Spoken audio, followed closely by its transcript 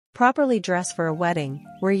Properly dress for a wedding,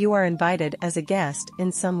 where you are invited as a guest,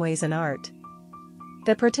 in some ways an art.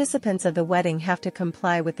 The participants of the wedding have to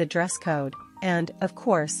comply with the dress code, and, of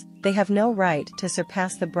course, they have no right to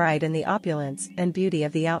surpass the bride in the opulence and beauty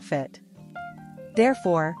of the outfit.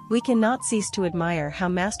 Therefore, we cannot cease to admire how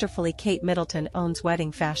masterfully Kate Middleton owns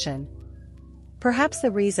wedding fashion. Perhaps the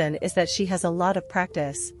reason is that she has a lot of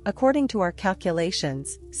practice. According to our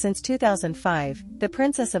calculations, since 2005, the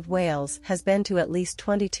Princess of Wales has been to at least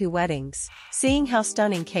 22 weddings. Seeing how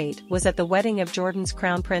stunning Kate was at the wedding of Jordan's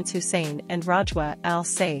Crown Prince Hussein and Rajwa Al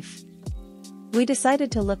Saif, we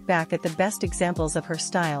decided to look back at the best examples of her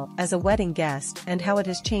style as a wedding guest and how it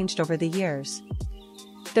has changed over the years.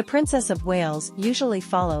 The Princess of Wales usually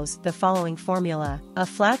follows the following formula: a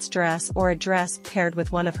flats dress or a dress paired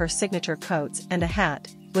with one of her signature coats and a hat,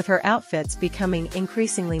 with her outfits becoming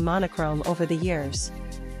increasingly monochrome over the years.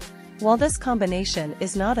 While this combination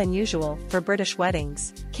is not unusual for British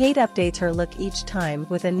weddings, Kate updates her look each time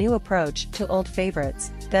with a new approach to old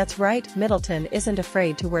favorites. That's right, Middleton isn't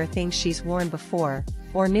afraid to wear things she's worn before,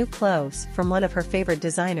 or new clothes from one of her favorite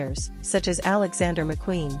designers, such as Alexander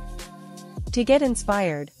McQueen. To get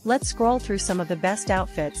inspired, let's scroll through some of the best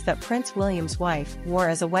outfits that Prince William's wife wore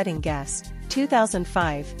as a wedding guest.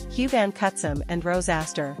 2005, Hugh Van Cutsem and Rose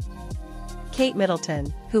Astor. Kate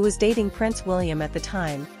Middleton, who was dating Prince William at the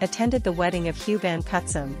time, attended the wedding of Hugh Van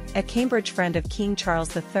Cutsem, a Cambridge friend of King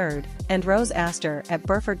Charles III, and Rose Astor at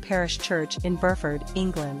Burford Parish Church in Burford,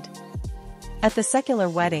 England. At the secular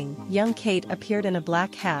wedding, young Kate appeared in a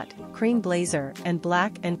black hat, cream blazer, and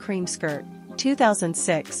black and cream skirt.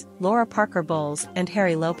 2006, Laura Parker Bowles and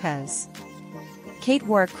Harry Lopez. Kate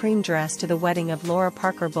wore a cream dress to the wedding of Laura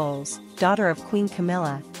Parker Bowles, daughter of Queen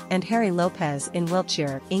Camilla, and Harry Lopez in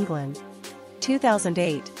Wiltshire, England.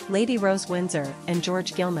 2008, Lady Rose Windsor and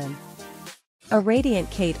George Gilman. A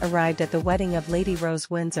radiant Kate arrived at the wedding of Lady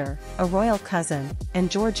Rose Windsor, a royal cousin,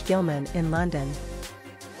 and George Gilman in London.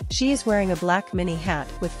 She is wearing a black mini hat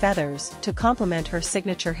with feathers to complement her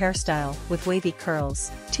signature hairstyle with wavy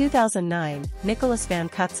curls. 2009, Nicholas Van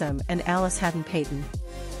Cutsem and Alice Haddon Payton.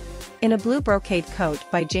 In a blue brocade coat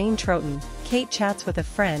by Jane Troughton, Kate chats with a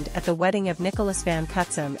friend at the wedding of Nicholas Van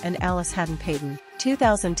Cutsem and Alice Haddon Payton.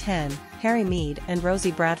 2010, Harry Mead and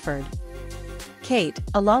Rosie Bradford. Kate,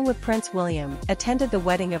 along with Prince William, attended the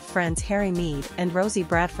wedding of friends Harry Mead and Rosie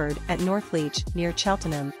Bradford at Northleach, near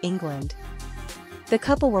Cheltenham, England. The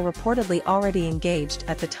couple were reportedly already engaged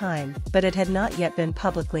at the time, but it had not yet been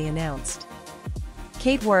publicly announced.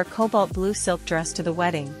 Kate wore a cobalt blue silk dress to the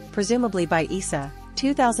wedding, presumably by Issa.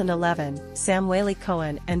 2011, Sam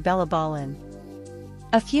Waley-Cohen and Bella Ballin.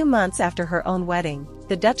 A few months after her own wedding,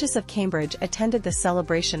 the Duchess of Cambridge attended the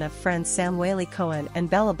celebration of friends Sam Waley-Cohen and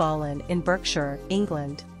Bella Ballin in Berkshire,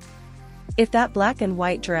 England. If that black and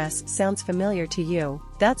white dress sounds familiar to you,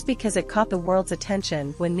 that's because it caught the world's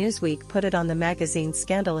attention when Newsweek put it on the magazine's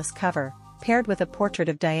scandalous cover, paired with a portrait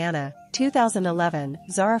of Diana. 2011,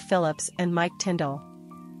 Zara Phillips and Mike Tyndall.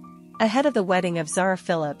 Ahead of the wedding of Zara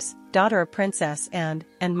Phillips, daughter of Princess Anne,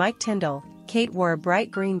 and Mike Tyndall, Kate wore a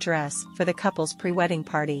bright green dress for the couple's pre-wedding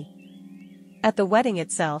party. At the wedding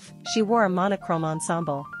itself, she wore a monochrome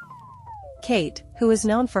ensemble. Kate, who is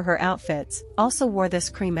known for her outfits, also wore this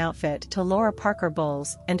cream outfit to Laura Parker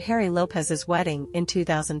Bowles and Harry Lopez's wedding in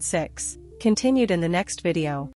 2006. Continued in the next video.